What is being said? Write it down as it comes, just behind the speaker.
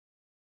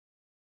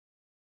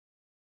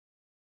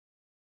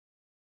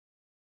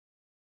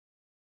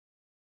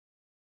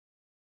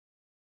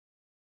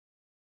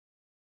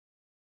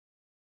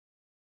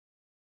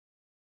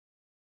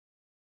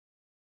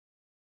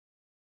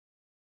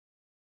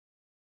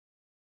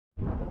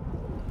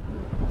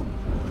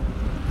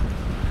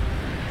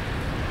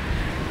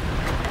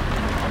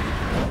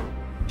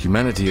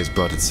Humanity has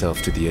brought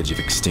itself to the edge of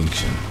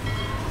extinction.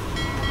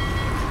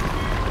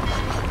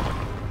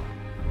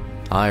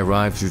 I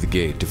arrived through the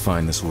gate to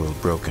find this world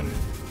broken.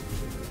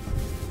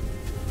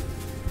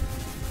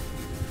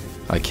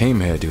 I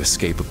came here to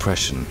escape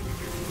oppression,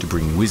 to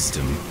bring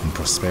wisdom and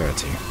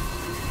prosperity,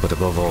 but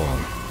above all,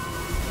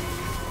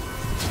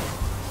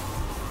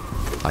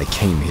 I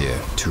came here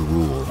to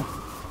rule.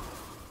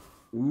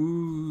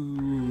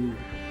 Ooh.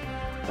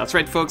 That's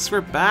right, folks,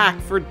 we're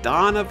back for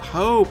Dawn of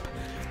Hope.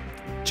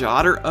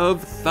 Daughter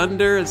of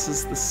Thunder. This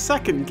is the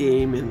second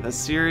game in the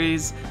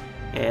series,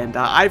 and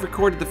I've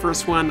recorded the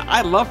first one.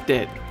 I loved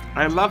it.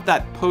 I love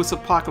that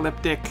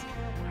post-apocalyptic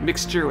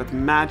mixture with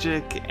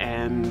magic,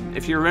 and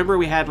if you remember,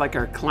 we had like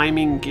our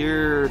climbing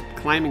gear,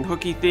 climbing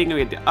hooky thing, and we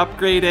had to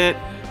upgrade it.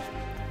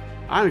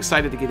 I'm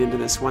excited to get into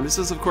this one. This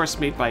is, of course,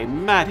 made by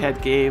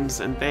Madhead Games,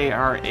 and they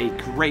are a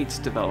great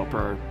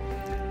developer.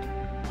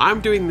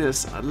 I'm doing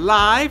this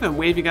live. I'm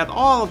waving at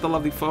all of the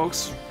lovely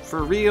folks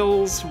for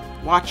reals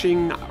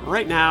watching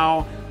right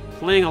now,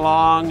 playing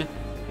along,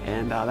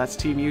 and that's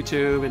Team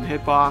YouTube and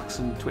Hitbox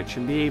and Twitch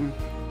and Beam.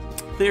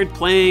 They're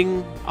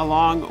playing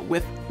along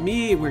with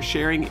me. We're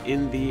sharing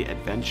in the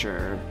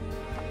adventure.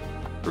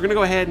 We're gonna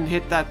go ahead and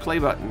hit that play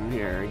button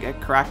here and get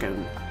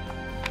cracking.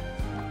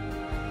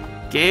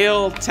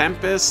 Gale,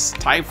 Tempest,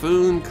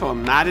 Typhoon,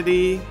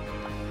 Calamity,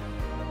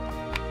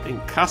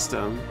 and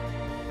Custom.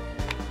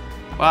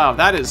 Wow,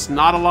 that is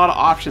not a lot of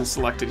options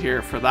selected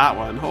here for that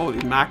one.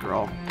 Holy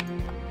mackerel.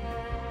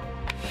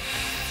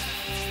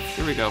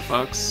 Here we go,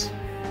 folks.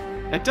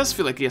 It does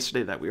feel like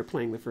yesterday that we were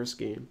playing the first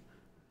game.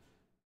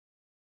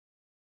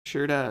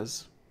 Sure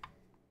does.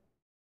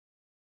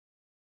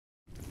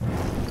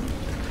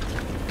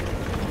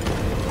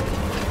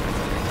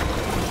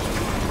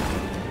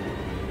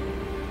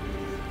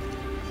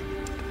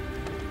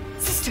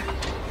 Sister,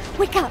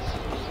 wake up!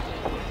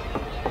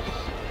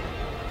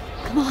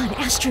 Come on,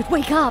 Astrid,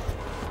 wake up!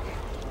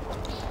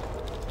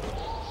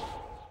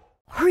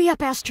 Hurry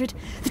up, Astrid.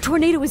 The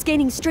tornado is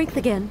gaining strength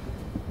again.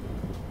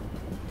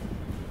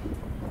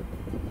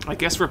 I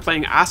guess we're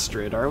playing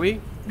Astrid, are we?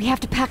 We have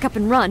to pack up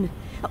and run.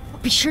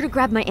 Be sure to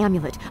grab my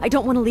amulet. I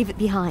don't want to leave it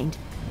behind.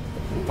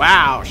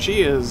 Wow,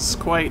 she is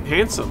quite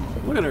handsome.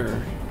 Look at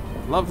her.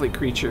 Lovely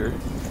creature.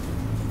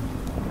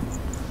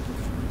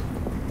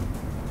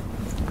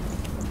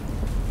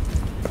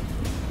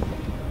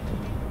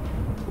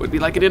 Would be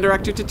like an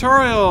interactive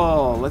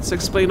tutorial. Let's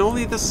explain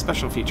only the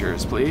special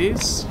features,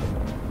 please.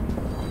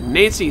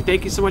 Nancy,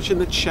 thank you so much in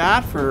the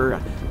chat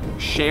for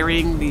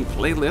sharing the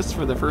playlist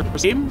for the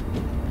first game.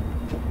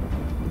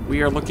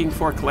 We are looking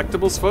for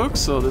collectibles, folks,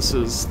 so this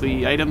is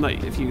the item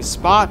that if you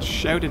spot,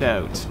 shout it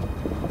out.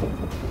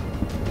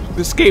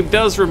 This game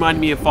does remind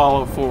me of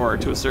Fallout 4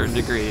 to a certain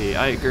degree.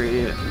 I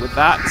agree with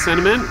that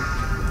sentiment.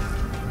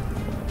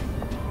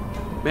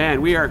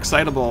 Man, we are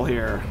excitable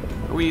here.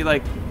 Are we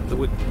like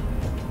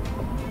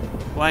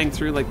flying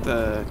through like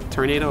the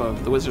tornado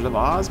of the Wizard of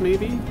Oz,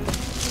 maybe?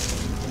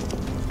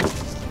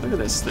 Look at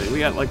this thing. We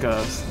got like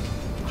a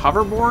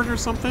hoverboard or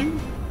something?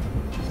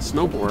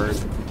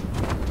 Snowboard.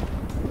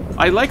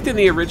 I liked in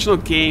the original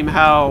game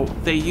how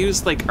they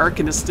used like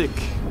arcanistic,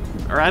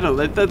 or I don't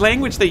know, the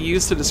language they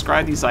used to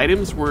describe these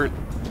items weren't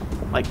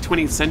like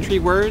 20th century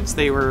words.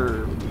 They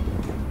were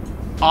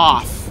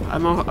off.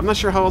 I'm not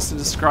sure how else to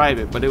describe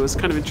it, but it was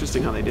kind of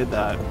interesting how they did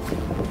that.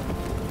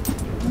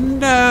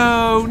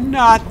 No,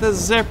 not the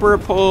zipper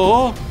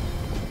pull.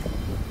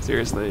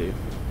 Seriously.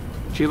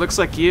 She looks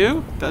like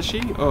you? Does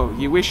she? Oh,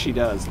 you wish she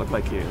does look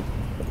like you.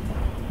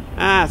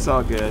 Ah, it's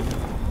all good.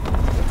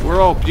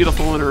 We're all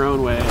beautiful in our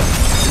own way.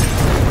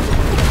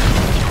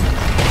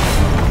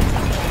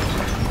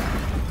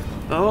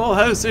 The whole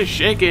house is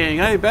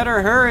shaking. I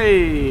better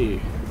hurry.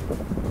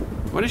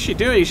 What is she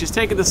doing? She's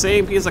taking the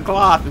same piece of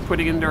cloth and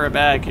putting it into her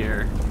bag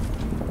here.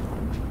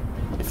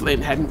 If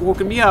Lynn hadn't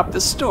woken me up,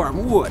 the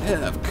storm would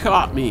have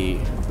caught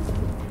me.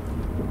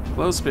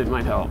 Clothespin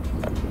might help.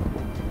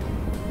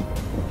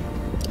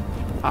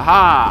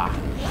 Aha!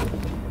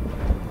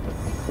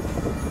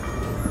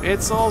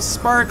 It's all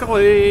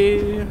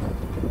sparkly.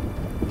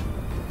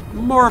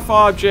 Morph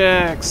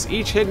objects.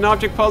 Each hidden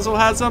object puzzle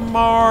has a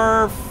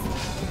morph.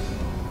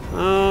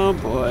 Oh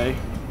boy.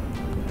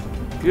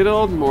 Good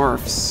old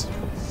morphs.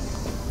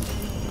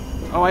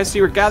 Oh, I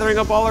see. We're gathering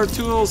up all our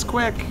tools.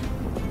 Quick.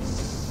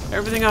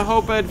 Everything a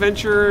Hope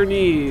adventurer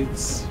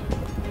needs.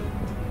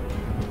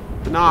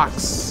 The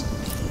Nox.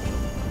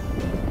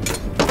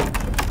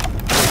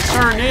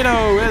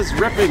 Tornado is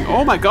ripping.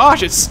 Oh my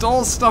gosh, it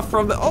stole stuff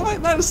from the... Oh my,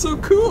 that is so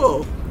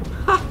cool.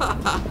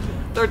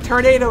 The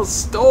tornado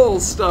stole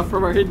stuff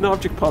from our hidden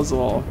object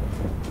puzzle.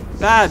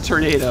 Bad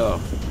tornado.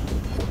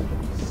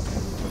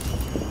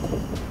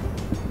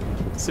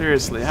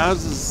 Seriously, how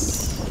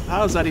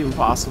is that even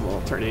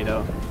possible,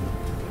 tornado?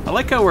 I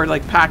like how we're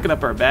like packing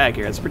up our bag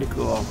here. It's pretty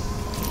cool.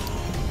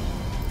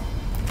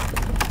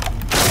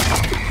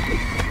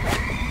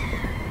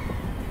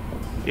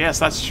 Yes,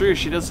 that's true.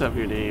 She does have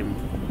your name.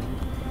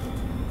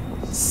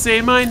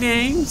 Say my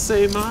name,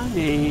 say my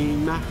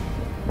name.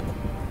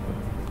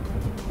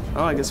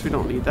 Oh, I guess we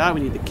don't need that.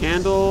 We need the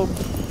candle.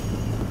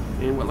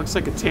 And what looks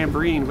like a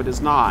tambourine, but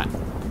is not.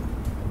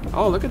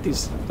 Oh, look at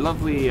these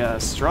lovely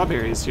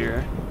strawberries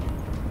here.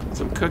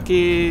 Some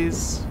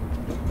cookies.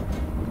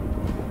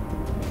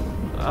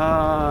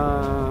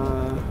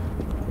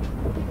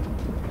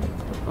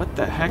 What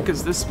the heck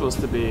is this supposed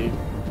to be?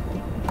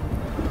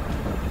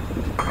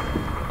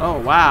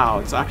 Oh, wow.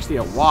 It's actually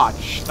a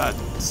watch. That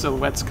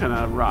silhouette's kind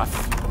of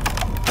rough.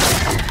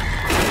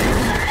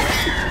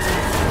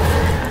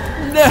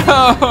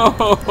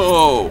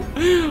 No!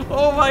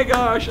 Oh my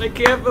gosh, I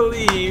can't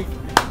believe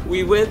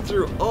we went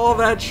through all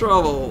that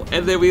trouble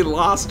and then we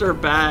lost our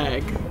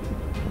bag.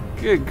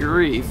 Good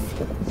grief.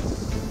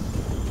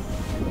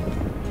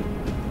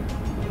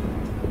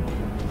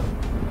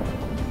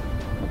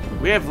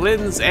 We have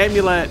Lynn's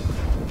amulet. The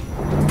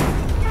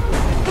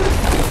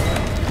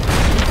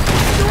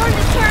storm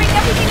is tearing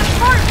everything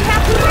apart. We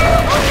have to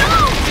move. Oh no!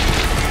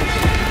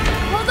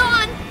 Hold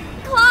on.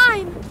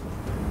 Climb.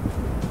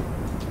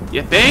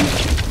 You think?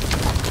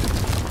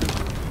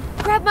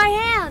 Grab my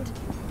hand.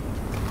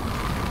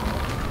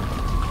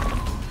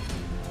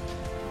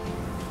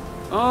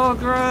 Oh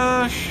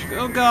gosh.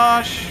 Oh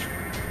gosh.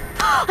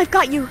 I've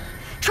got you.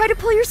 Try to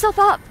pull yourself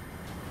up.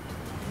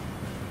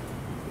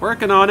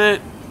 Working on it.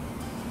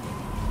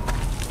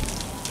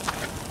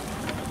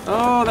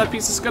 Oh, that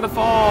piece is gonna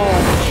fall.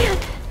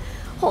 Can't.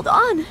 Hold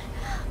on.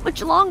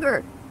 Much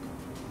longer.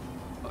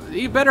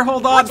 You better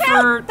hold on Watch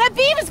for... out! That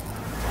beam is...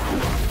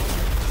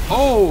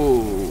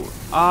 Oh,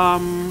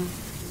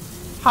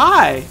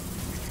 hi.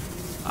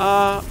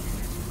 How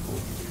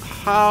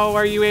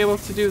are you able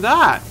to do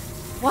that?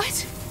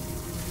 What?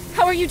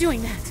 How are you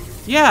doing that?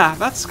 Yeah,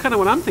 that's kind of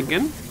what I'm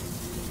thinking.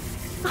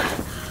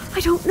 I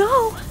don't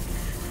know.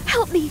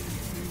 Help me.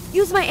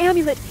 Use my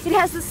amulet. It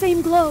has the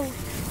same glow.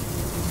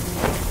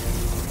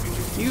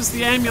 Use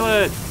the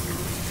amulet.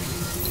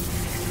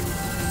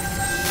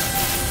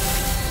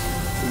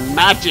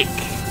 Magic.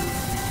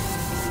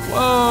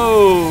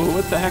 Whoa,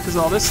 what the heck is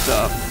all this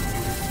stuff?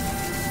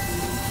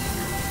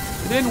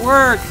 It didn't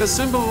work. The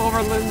symbol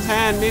over Lynn's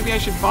hand. Maybe I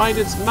should find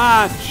its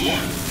match.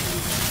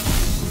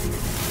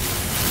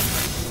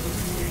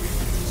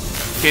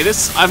 Okay,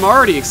 I'm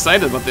already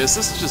excited about this.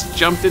 This just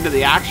jumped into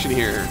the action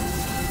here.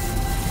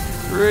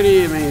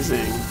 Pretty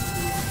amazing.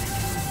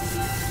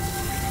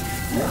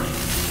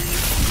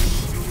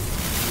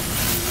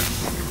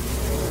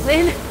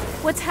 Lynn,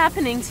 what's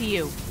happening to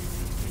you?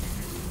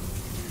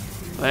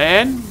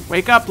 Lynn?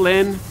 Wake up,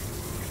 Lynn.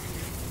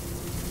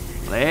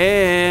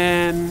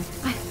 Lynn.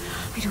 I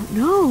don't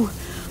know.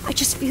 I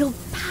just feel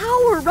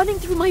power running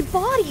through my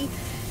body.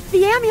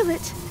 The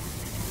amulet.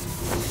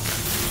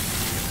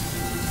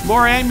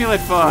 More amulet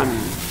fun.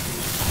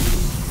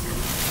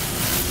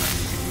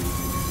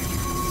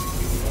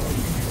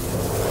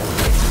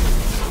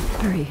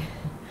 Hurry.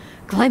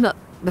 Climb up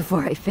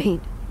before I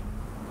faint.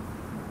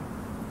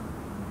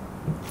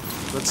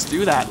 Let's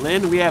do that,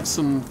 Lynn. We have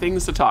some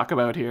things to talk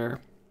about here.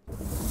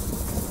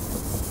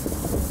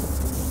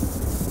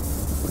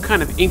 What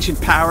kind of ancient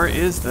power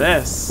is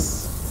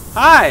this?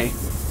 Hi!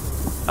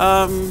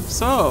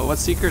 So, what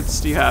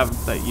secrets do you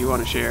have that you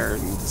want to share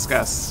and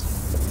discuss?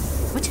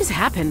 What just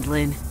happened,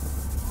 Lynn?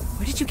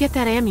 Where did you get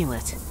that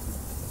amulet?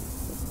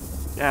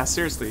 Yeah,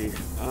 seriously.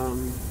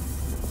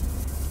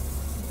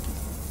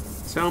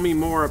 Tell me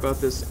more about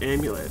this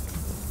amulet,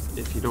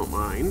 if you don't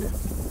mind.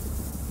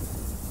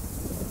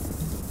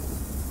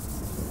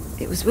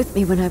 It was with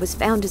me when I was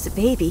found as a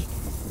baby.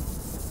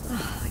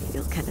 Oh, I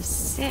feel kind of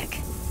sick.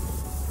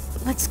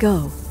 Let's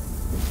go.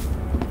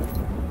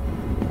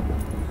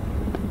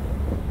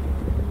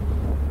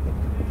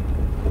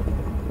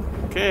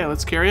 Okay,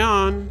 let's carry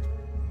on.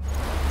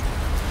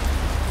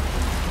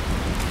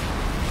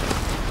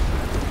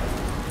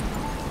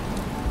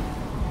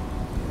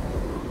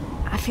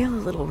 I feel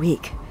a little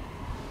weak.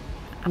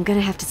 I'm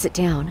gonna have to sit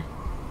down.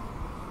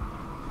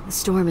 The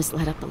storm has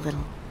let up a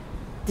little.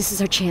 This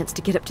is our chance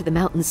to get up to the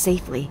mountains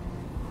safely.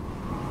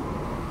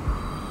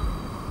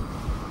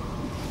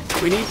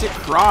 We need to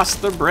cross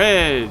the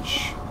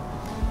bridge.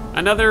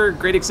 Another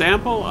great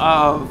example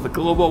of the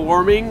global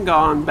warming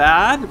gone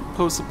bad,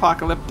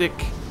 post-apocalyptic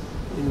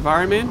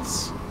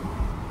environments.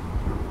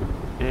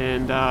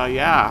 And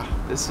yeah,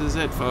 this is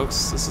it,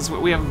 folks. This is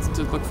what we have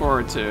to look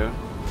forward to.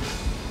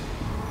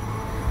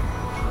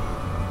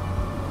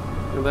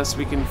 Unless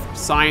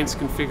science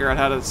can figure out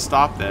how to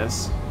stop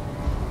this.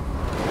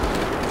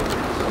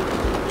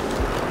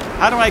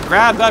 How do I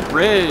grab that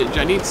bridge?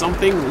 I need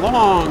something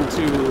long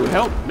to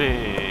help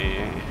me.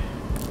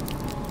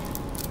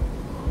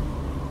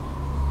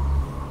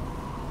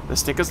 The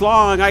stick is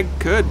long. I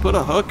could put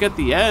a hook at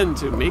the end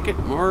to make it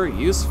more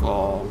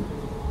useful.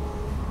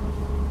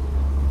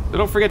 But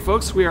don't forget,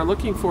 folks, we are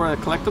looking for a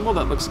collectible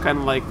that looks kind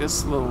of like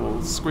this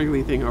little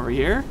squiggly thing over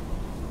here.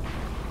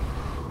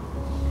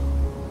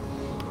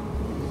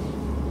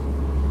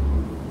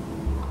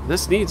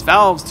 This needs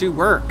valves to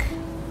work.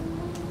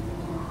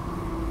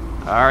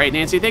 Alright,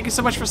 Nancy, thank you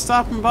so much for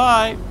stopping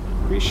by.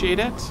 Appreciate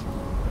it.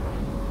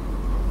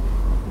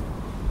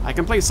 I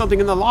can place something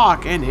in the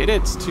lock and hit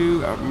it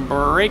to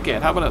break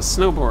it. How about a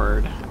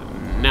snowboard?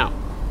 No.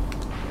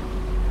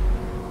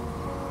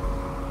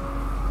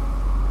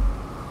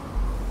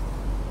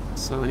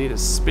 So I need a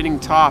spinning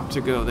top to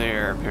go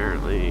there,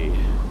 apparently.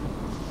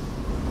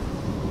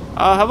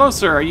 Hello,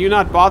 sir. Are you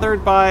not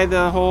bothered by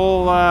the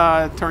whole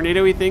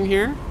tornado-y thing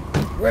here?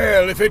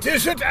 Well, if it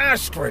isn't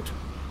Astrid,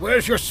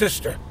 where's your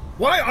sister?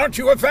 Why aren't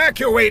you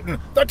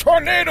evacuating? The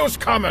tornado's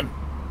coming!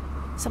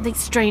 Something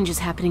strange is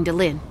happening to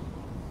Lynn.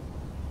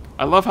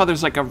 I love how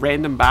there's like a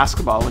random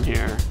basketball in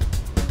here.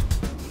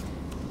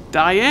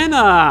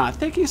 Diana,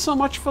 thank you so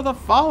much for the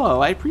follow.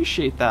 I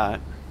appreciate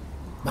that.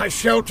 My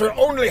shelter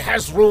only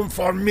has room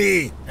for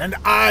me, and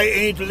I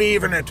ain't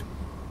leaving it.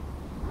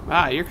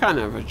 Wow, you're kind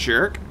of a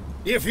jerk.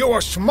 If you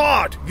were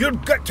smart,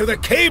 you'd get to the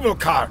cable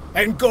car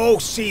and go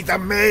see the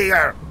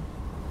mayor.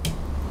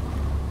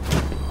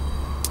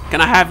 Can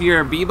I have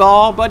your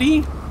b-ball,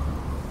 buddy?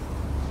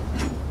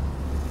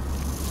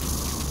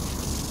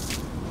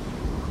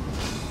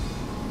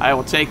 I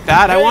will take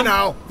that. Hey, I want.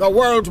 now, the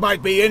world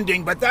might be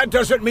ending, but that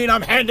doesn't mean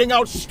I'm handing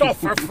out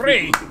stuff for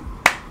free.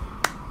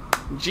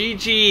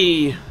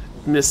 GG,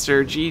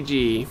 Mr.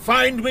 GG.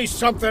 Find me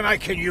something I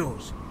can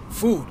use.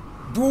 Food,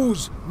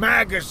 booze,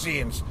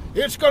 magazines.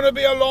 It's gonna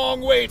be a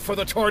long wait for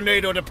the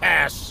tornado to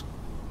pass.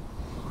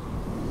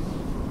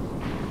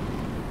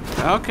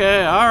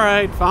 Okay,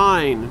 alright,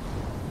 fine.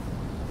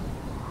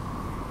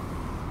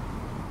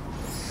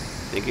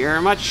 Thank you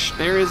very much.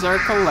 There is our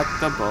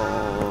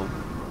collectible.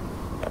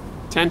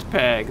 Tent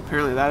peg.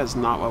 Apparently that is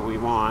not what we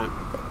want.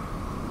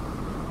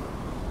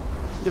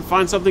 Need to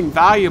find something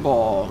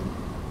valuable.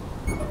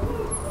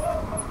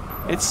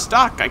 It's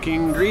stuck. I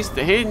can grease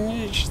the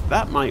hinge.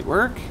 That might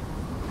work.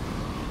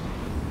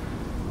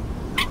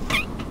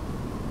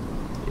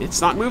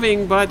 It's not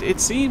moving, but it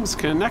seems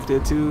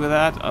connected to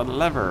that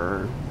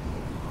lever.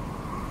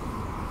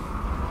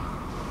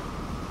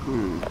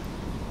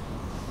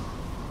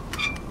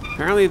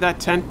 Apparently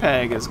that tent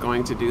peg is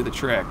going to do the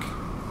trick.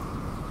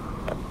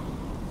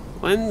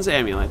 Lynn's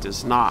amulet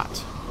is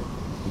not.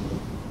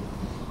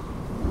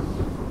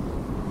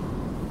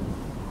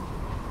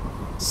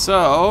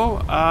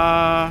 So,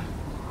 kind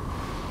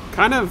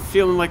of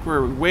feeling like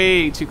we're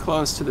way too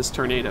close to this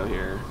tornado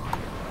here.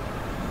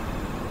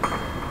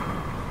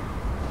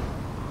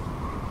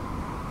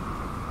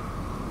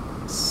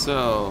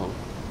 So,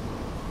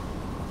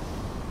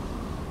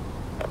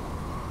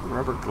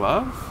 rubber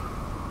glove?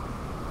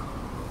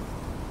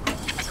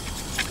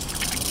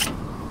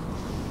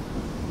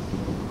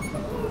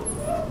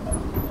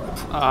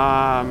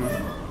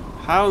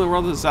 How in the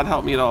world does that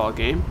help me at all,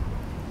 game?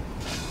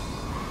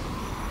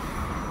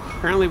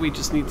 Apparently we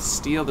just need to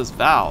steal this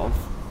valve.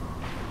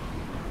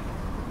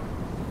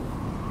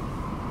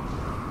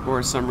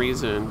 For some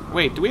reason.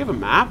 Wait, do we have a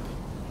map?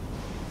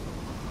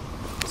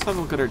 Let's have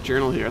a look at our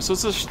journal here. So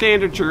it's a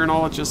standard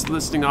journal, just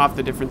listing off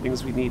the different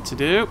things we need to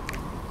do.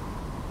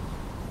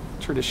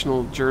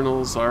 Traditional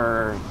journals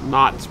are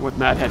not what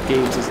Mad Hat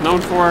Games is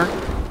known for.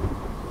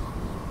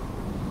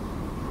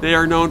 They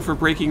are known for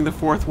breaking the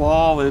fourth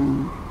wall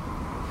and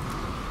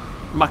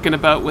mucking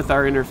about with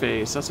our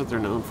interface. That's what they're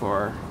known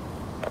for.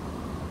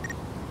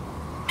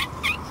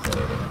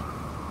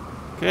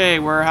 Okay,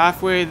 we're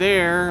halfway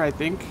there, I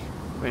think.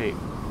 Wait.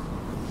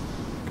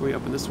 Can we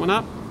open this one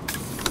up?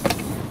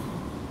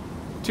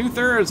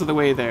 2/3 of the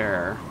way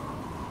there.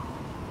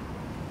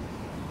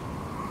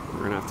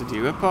 We're gonna have to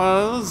do a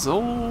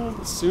puzzle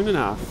soon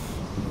enough.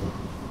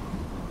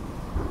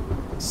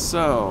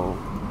 So.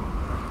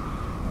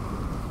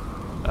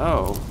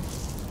 Oh.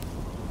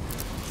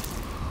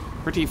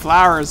 Pretty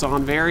flowers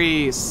on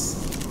very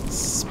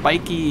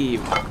spiky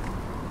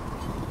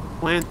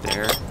plant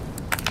there.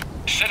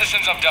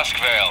 Citizens of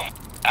Duskvale,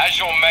 as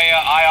your mayor,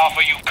 I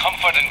offer you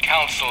comfort and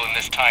counsel in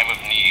this time of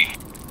need.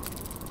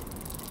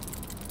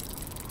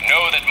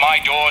 Know that my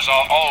doors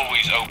are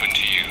always open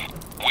to you.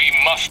 We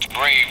must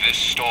brave this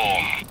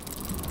storm.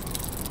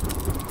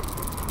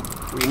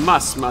 We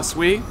must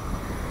we?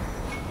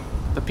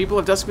 The people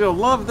of Duskville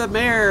love the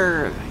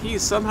mayor. He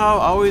somehow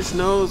always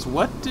knows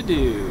what to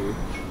do.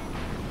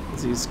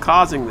 He's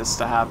causing this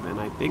to happen,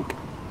 I think.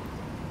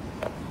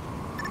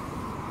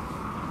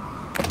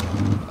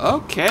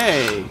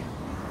 Okay.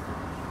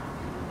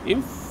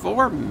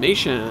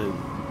 Information.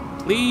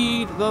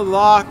 Lead the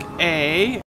lock A.